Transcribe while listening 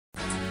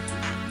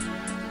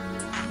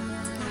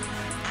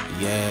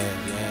yeah.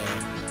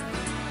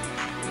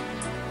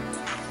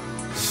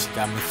 She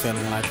got me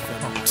feeling like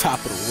I'm on top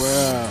of the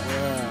world.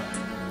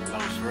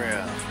 Los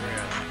Rell.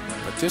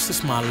 But this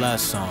is my love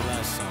song.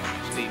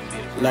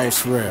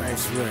 Los Rell.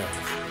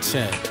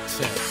 Check.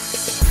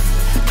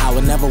 I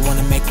would never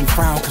wanna make you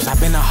frown, cause I've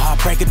been a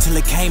heartbreaker till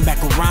it came back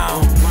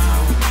around.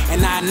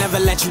 And I never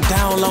let you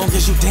down long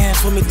as you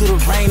dance with me through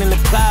the rain and the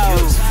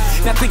clouds.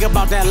 Now think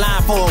about that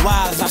line for a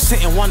while as I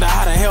sit and wonder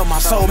how the hell my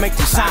soul make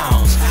these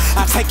sounds.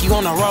 I take you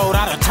on the road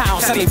out of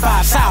town,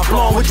 75 South,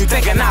 blowing what you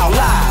thinking out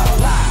loud.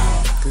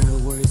 Girl,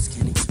 words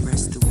can't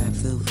express the way I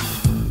feel for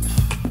you.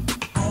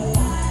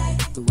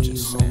 The way you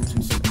hold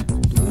me,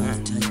 the way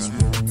you touch me.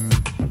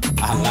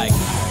 I like it.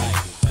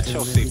 Put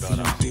your seatbelt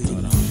on.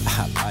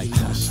 I like it.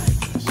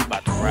 We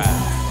about to ride.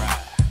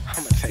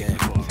 I'ma take you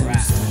for a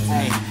ride.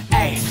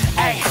 Hey,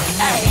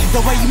 the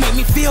way you make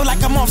me feel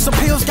like I'm off some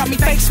pills got me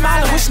fake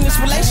smiling, wishing this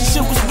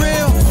relationship was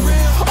real.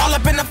 All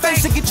up in the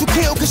face to get you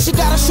killed, cause she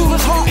got a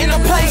shooter's heart in a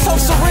place so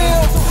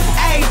surreal.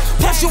 Hey,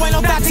 plus you ain't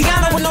no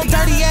Tatiana with no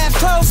dirty ass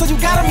clothes, so you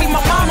gotta meet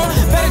my mama.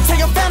 Better tell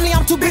your family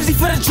I'm too busy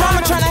for the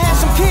drama, trying to have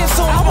some kids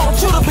soon, I want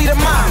you to be the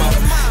mama.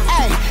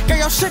 Hey, girl,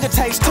 your sugar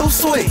tastes too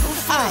sweet.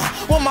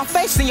 Want my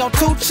face in your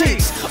two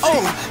cheeks.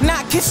 Oh,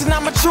 not kissing,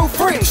 I'm a true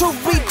freak. Truth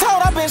be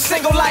told, I've been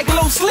single like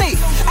loose leaf.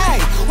 Hey,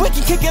 we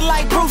can kick it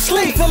like Bruce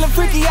Lee. Feeling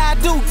freaky, I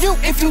do you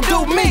if you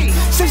do me.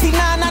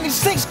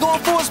 69.96 going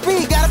full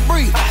speed. Gotta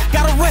breathe,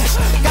 gotta rest,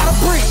 gotta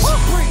breathe.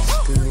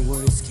 Girl,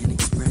 words can't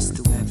express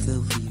the way I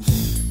feel for you.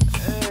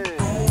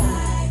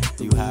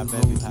 You high,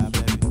 baby,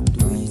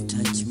 The way you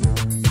touch me.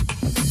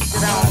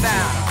 Get on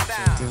down.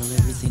 Girl,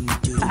 everything you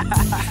do to me.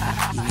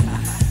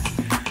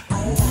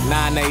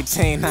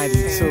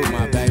 9/18/92,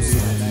 my baby.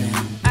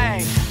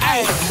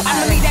 Hey,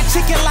 I'ma need that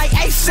chicken like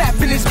ASAP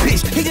in this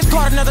bitch. He just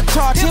caught another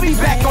charge, he'll be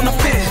back on the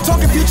fit.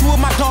 Talking future with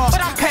my dogs,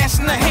 but I'm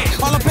passing the hit.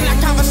 All up in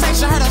that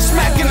conversation, heard her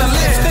smacking the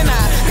lips. Then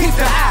I peeped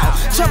her out,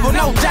 trouble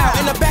no doubt.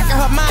 In the back of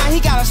her mind, he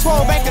got a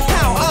swole bank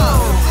account.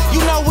 You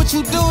know what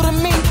you do to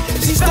me?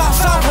 She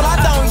starts off, but I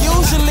don't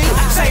usually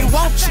say,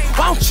 won't you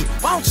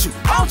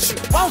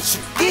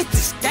get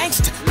this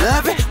gangster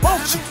love it?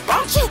 Won't you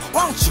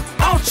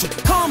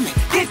come and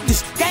get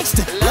this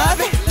gangster love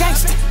it?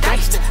 Gangster,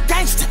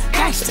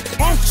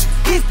 won't you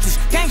get this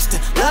gangster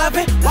love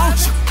it?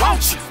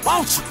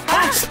 Won't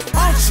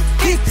you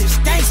get this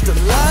gangster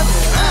love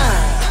it?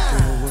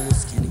 Girl,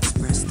 words can't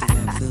express the way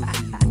I feel for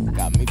you.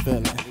 Got me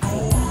feeling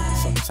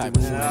some type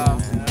of The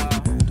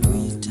way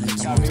you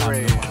touch got me me.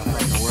 ready.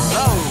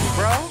 Low,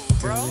 bro.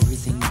 Girl,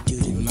 everything you do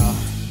to me.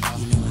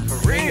 For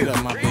real.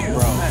 my big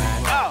bro.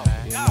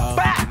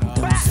 Back.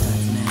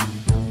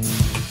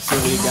 See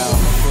what he got on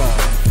the floor.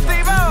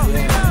 Steve-O.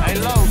 Hey,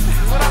 Low,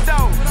 what up,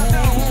 though?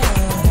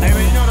 Hey,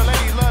 man, you know the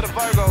ladies love the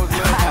Virgos, man.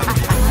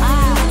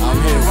 I'm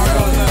here,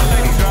 Virgos love the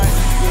ladies, right?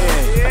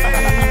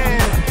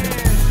 Yeah.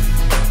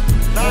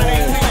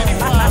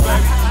 9/18/95,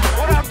 baby.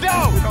 What up,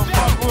 though? Don't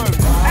fuck with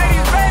me.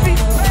 80s, baby.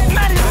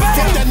 90s, Fuck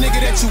baby. that nigga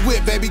that you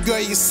with, baby girl,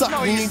 you suck.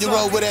 You need to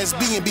roll with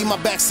SB and be my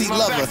backseat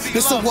lover.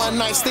 This a one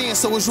night stand,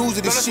 so it's rules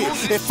of this shit.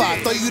 If I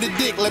throw you the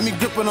dick, let me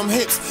grip on them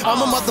hips.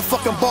 I'm a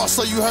motherfucking boss,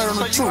 so you heard on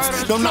the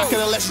truth. Don't knock it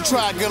unless you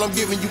try, girl, I'm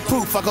giving you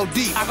proof. I go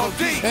deep.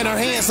 And her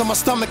hands on my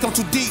stomach, I'm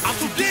too deep.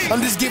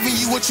 I'm just giving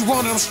you what you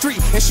want on the street,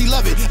 and she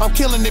love it. I'm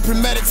killing it,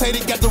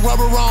 premeditated, got the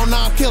rubber on,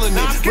 now I'm killing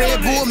it.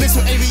 Red Bull mixed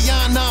with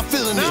Avion, now I'm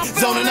feeling it.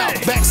 Zoning out,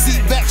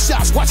 backseat, back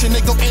shots, watching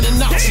it go in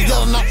and out. She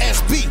yelling out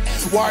SB,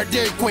 Wired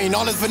Dairy Queen,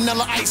 all this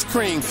vanilla ice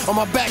cream on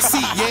my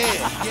backseat,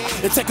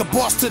 yeah. It take a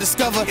boss to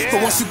discover,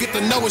 but once you get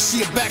to know her,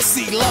 she a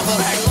backseat lover.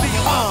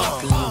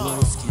 Girl,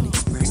 words can't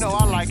express You know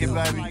I like it,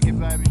 baby.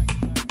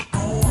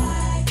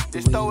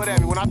 Just throw it at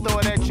me. When I throw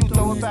it at you,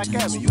 throw it back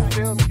at me. You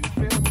feel me?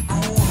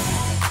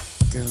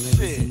 Girl,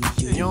 Shit. everything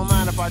you do. You don't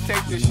mind if I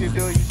take this shit,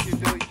 do you?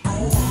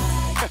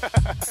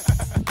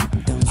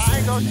 I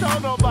ain't gonna show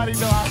nobody,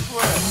 though, I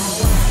swear.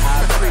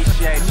 I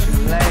appreciate you,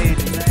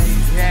 lady.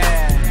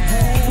 Yeah.